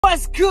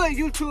What's good,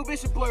 YouTube?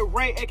 It's your boy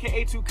Ray,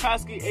 aka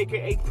Tukoski,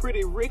 aka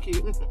Pretty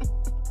Ricky.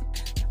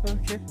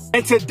 Okay.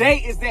 And today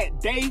is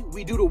that day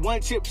we do the one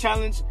chip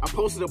challenge. I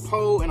posted a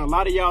poll and a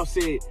lot of y'all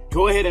said,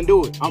 go ahead and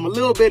do it. I'm a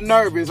little bit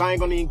nervous, I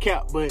ain't gonna even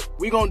cap, but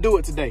we gonna do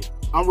it today.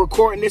 I'm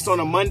recording this on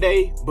a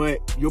Monday, but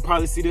you'll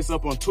probably see this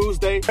up on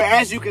Tuesday. But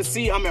as you can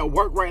see, I'm at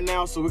work right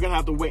now, so we're gonna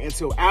have to wait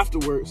until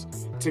afterwards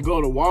to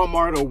go to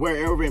Walmart or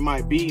wherever it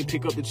might be,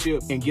 pick up the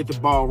chip and get the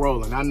ball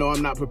rolling. I know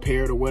I'm not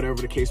prepared or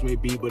whatever the case may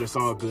be, but it's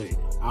all good.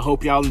 I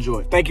hope y'all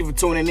enjoy it. Thank you for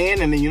tuning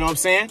in, and then you know what I'm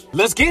saying?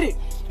 Let's get it.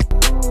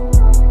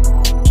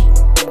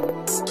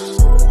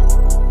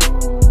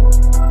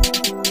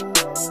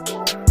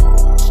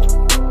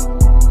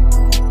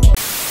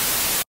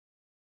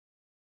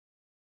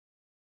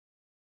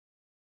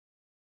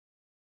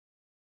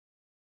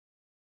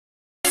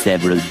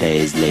 Several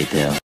days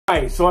later.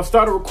 Alright, so I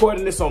started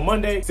recording this on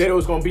Monday, said it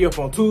was gonna be up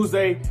on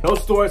Tuesday. No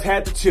stores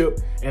had the chip,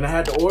 and I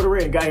had to order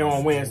it and got here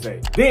on Wednesday.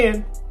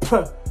 Then,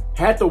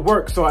 had to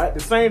work, so at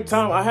the same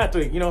time, I had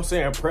to, you know what I'm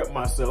saying, prep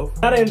myself.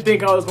 I didn't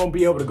think I was gonna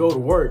be able to go to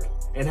work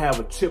and have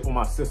a chip on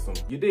my system,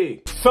 you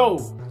dig?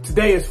 So,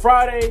 today is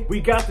Friday,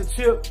 we got the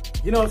chip,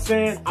 you know what I'm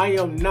saying? I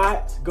am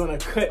not gonna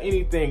cut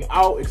anything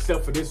out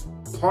except for this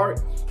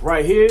part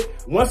right here.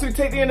 Once we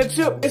take in the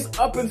chip, it's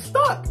up in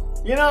stock.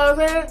 You know what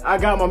I'm saying? I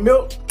got my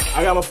milk,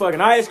 I got my fucking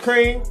ice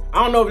cream.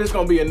 I don't know if this is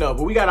gonna be enough,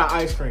 but we got our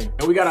ice cream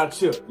and we got our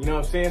chip, you know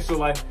what I'm saying? So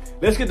like,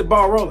 let's get the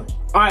ball rolling.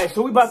 All right,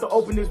 so we about to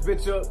open this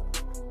bitch up.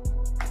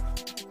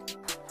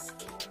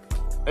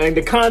 And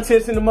the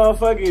contents in the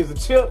motherfucker is a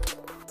chip.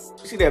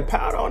 You see that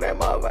powder on that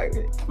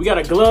motherfucker? We got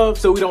a glove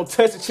so we don't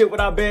touch the chip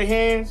with our bare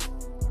hands.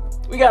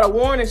 We got a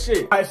warning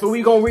shit. All right, so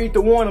we gonna read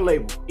the warning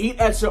label. Eat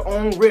at your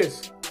own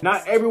risk.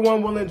 Not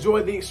everyone will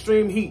enjoy the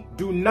extreme heat.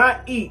 Do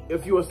not eat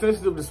if you are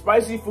sensitive to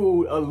spicy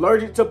food,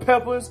 allergic to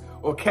peppers,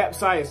 or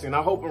capsaicin.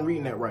 I hope I'm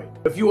reading that right.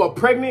 If you are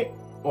pregnant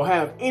or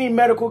have any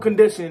medical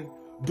condition,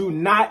 do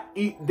not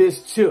eat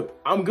this chip.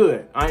 I'm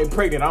good. I ain't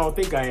pregnant. I don't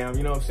think I am.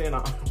 You know what I'm saying?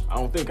 I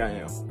don't think I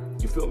am.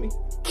 You feel me?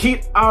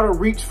 Keep out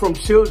of reach from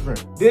children.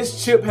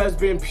 This chip has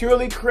been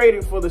purely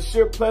created for the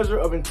sheer pleasure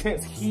of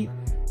intense heat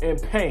and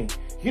pain.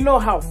 You know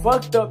how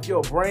fucked up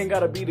your brain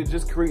gotta be to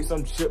just create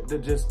some chip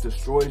that just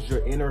destroys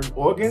your inner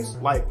organs?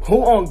 Like,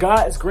 who on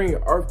God's green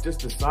earth just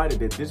decided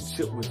that this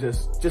chip was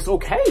just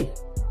okay?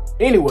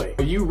 Anyway,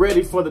 are you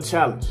ready for the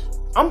challenge?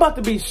 I'm about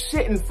to be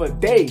shitting for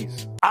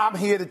days. I'm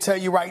here to tell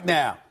you right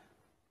now,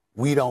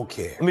 we don't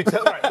care. Let me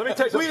tell you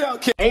something. We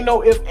don't care. Ain't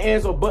no ifs,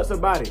 ands, or buts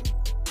about it.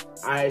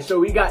 All right, so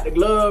we got the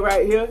glove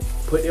right here.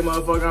 Put that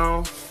motherfucker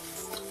on.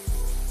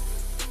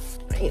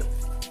 Damn,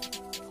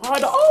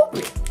 hard to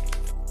open.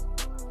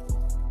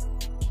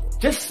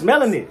 Just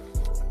smelling it.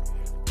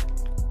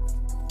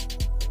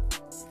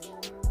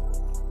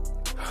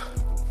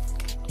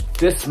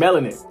 Just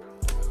smelling it.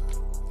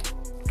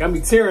 Got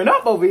me tearing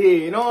up over here,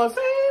 you know what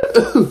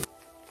I'm saying?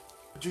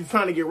 But you're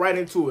trying to get right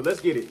into it.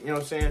 Let's get it, you know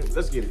what I'm saying?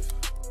 Let's get it.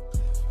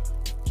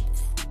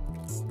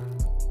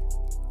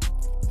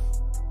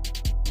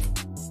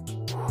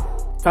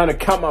 Time to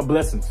count my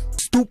blessings.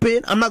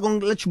 Stupid, I'm not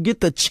gonna let you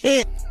get the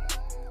chance.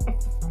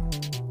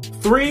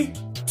 3,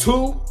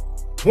 2,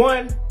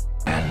 1.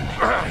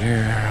 And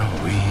here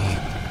we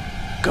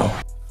go.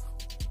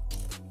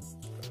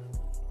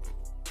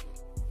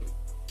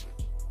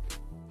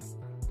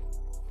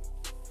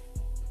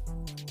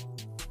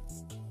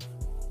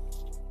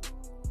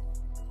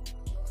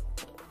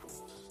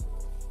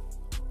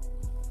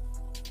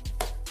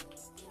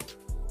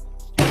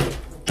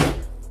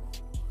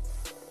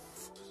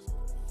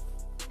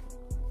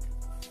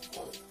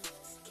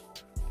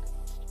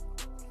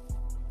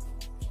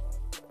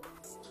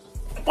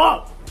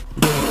 Fuck!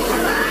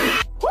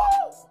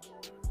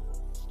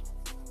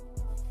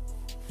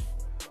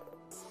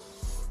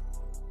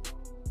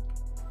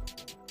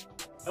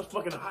 That's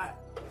fucking hot.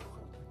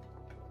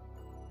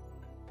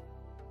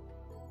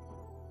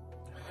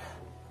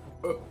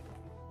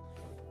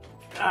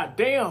 God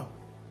damn.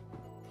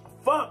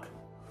 Fuck.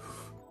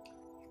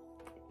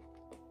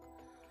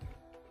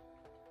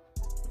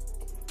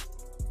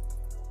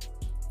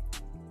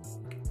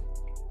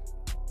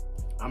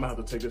 I'm gonna have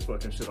to take this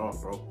fucking shit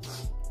off, bro.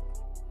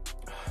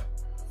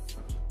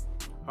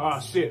 Ah,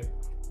 shit.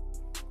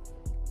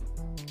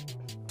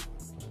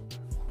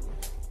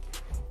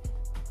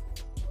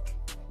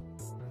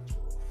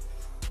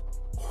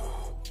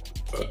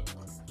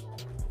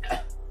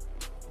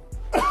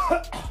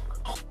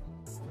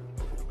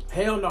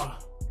 Hell no.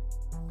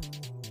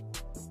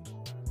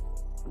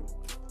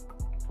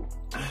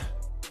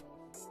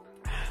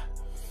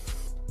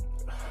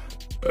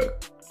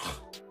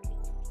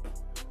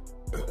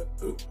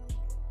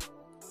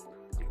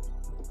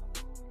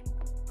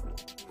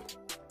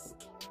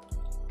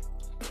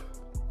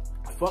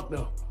 Fuck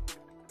no.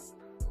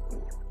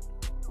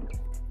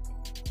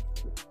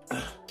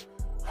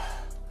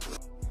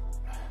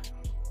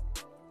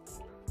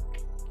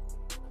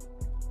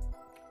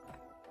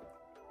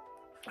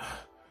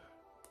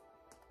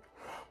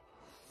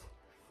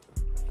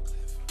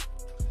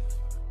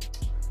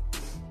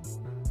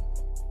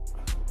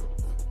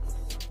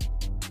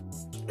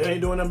 It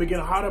ain't doing nothing but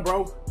getting hotter,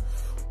 bro.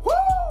 Woo!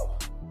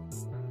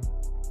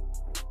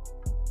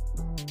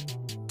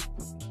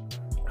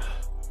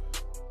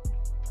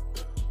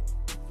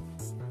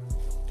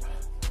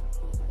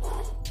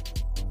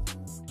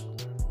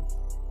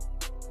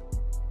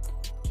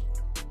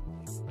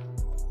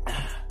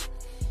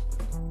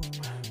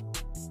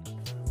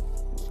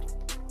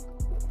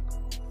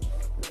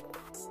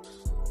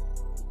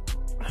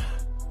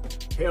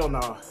 Hell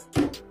no.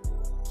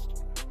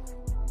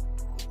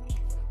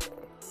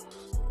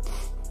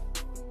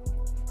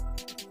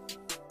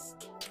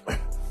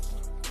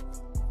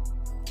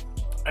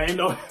 Ain't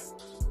no,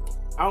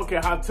 I don't care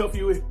how tough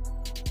you is.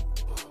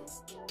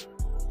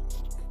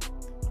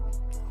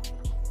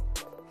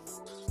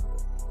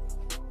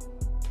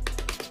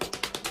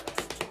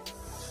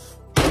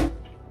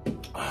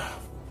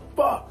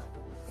 Fuck.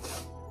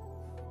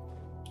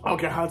 I don't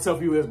care how tough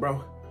you is,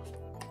 bro.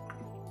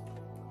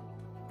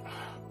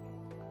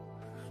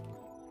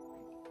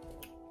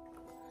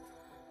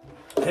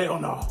 Hell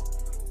no.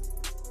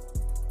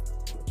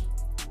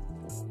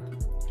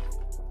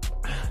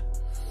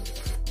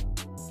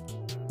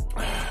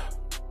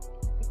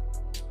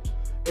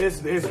 It's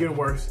getting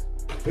worse.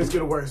 It's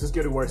getting worse. It's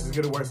getting worse. It's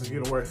getting worse. It's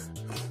getting worse.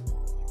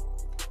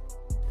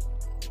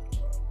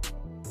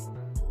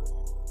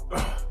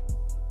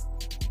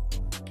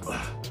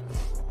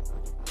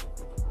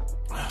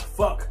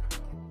 Fuck.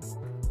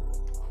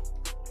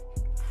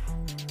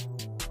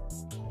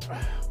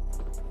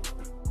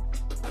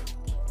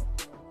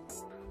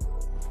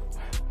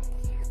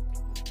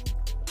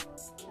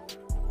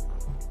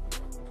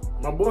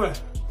 My boy.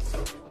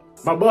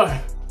 My boy.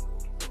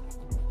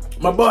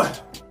 My boy.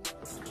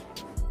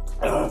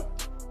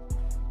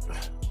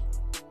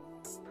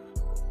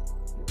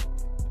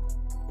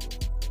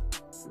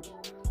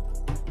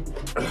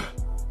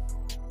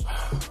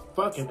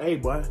 Fucking A,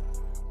 boy.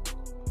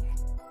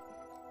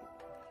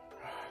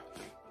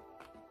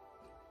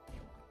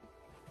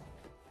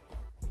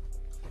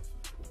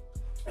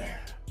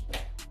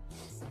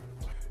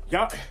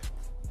 Y'all,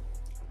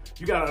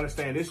 you gotta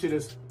understand, this shit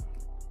is...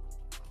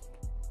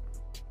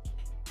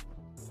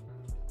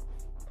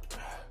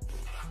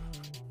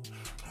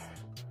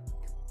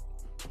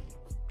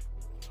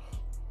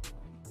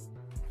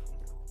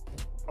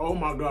 Oh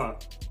my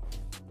God.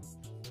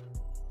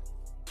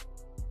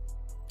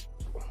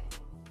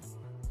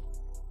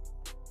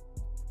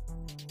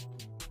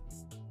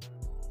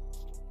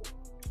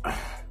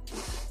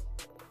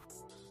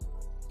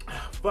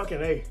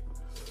 Fucking A.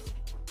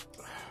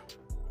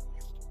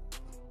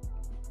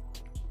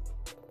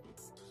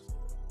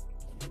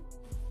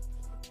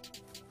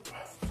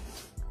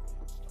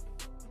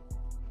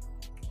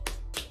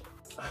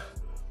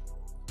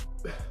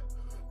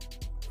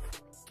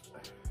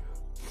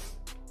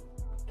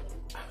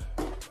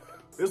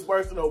 This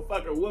worse than no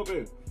fucking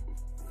whooping.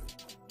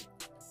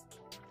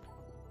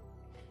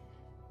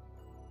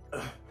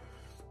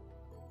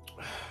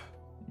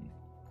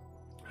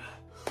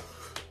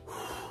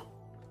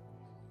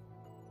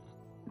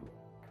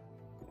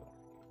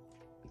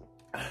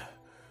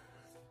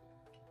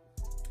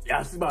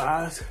 Y'all see my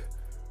eyes?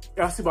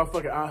 Y'all see my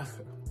fucking eyes?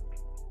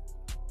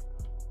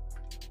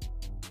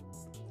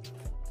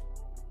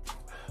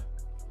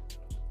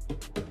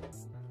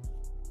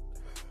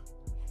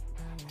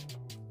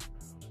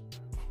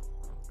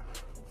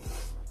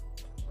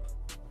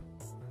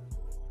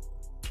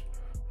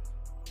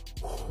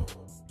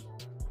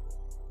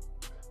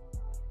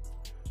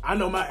 I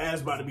know my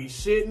ass about to be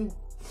shitting.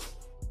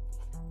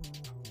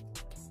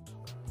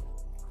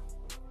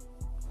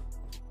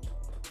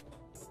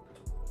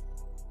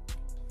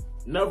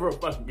 Never a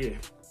fucking again.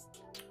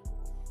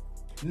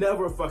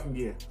 Never a fucking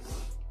again.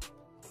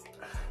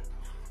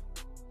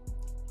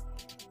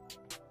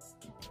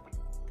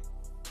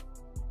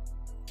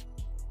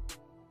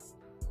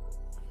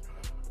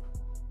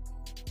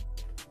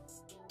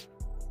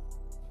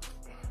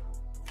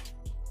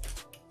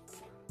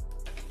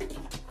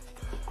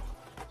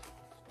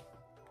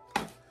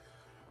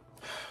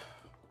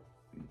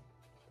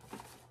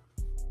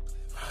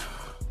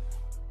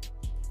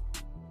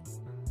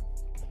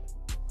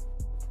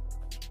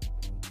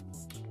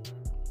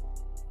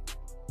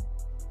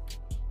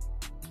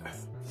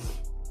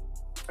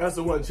 That's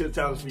the one chip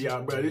challenge for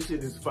y'all, bro. This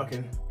shit is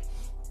fucking...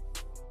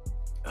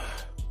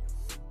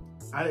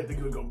 I didn't think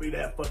it was gonna be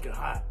that fucking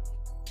hot.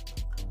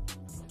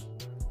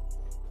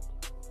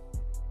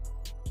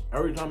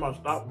 Every time I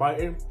stop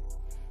biting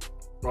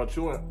or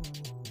chewing,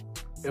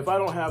 if I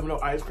don't have no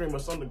ice cream or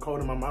something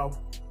cold in my mouth,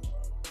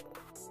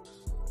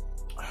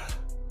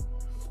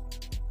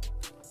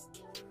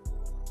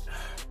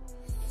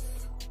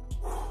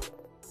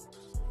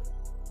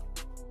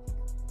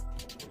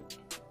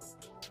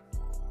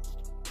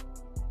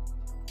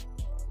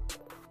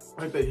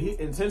 like the heat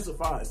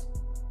intensifies.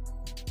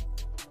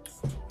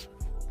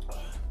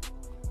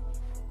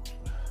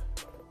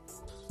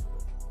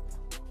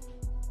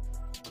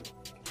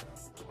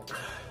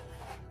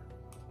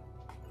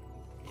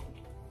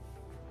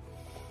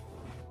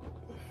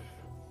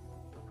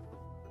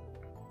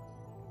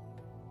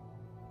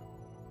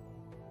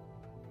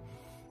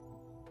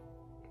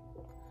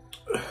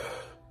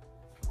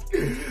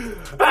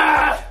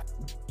 Ah!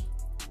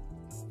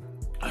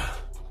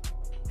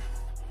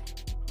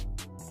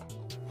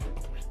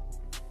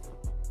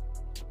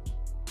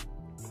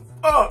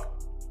 Oh.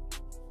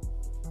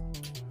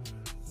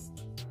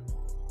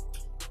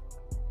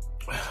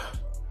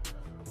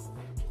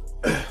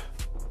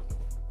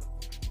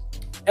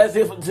 That's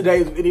it for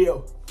today's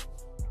video.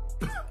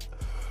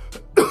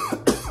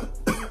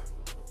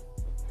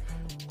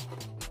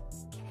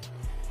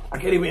 I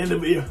can't even end the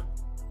video.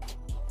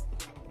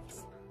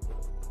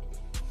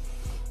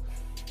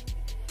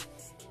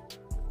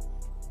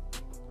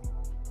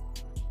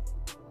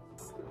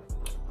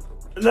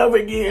 Never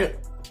again.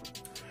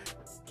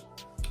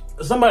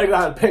 Somebody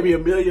gotta pay me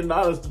 $1 million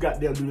to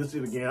goddamn do this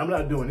shit again. I'm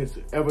not doing this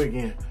shit ever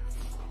again.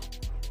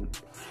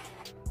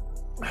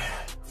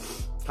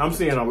 I'm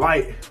seeing a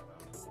light.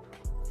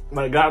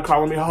 Like God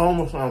calling me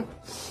home or something.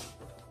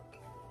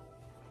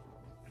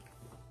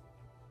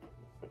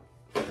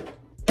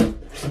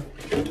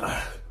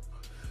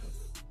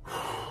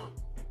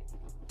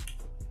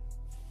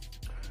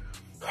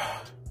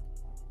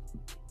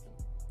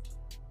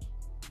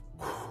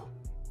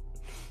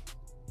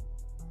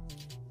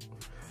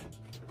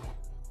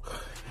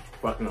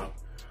 Fucking up.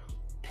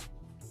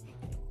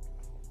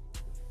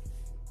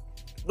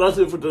 That's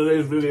it for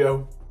today's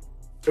video.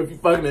 If you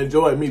fucking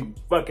enjoyed me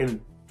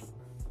fucking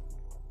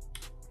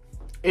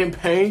in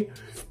pain,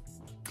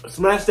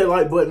 smash that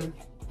like button,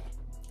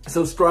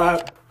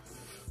 subscribe,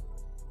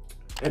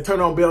 and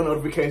turn on bell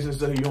notifications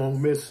so you don't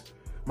miss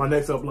my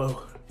next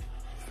upload.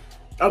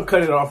 I'm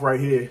cutting it off right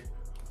here.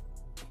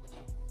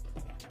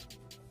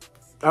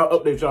 I'll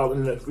update y'all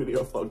in the next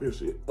video. Fuck this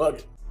shit. Fuck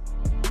it.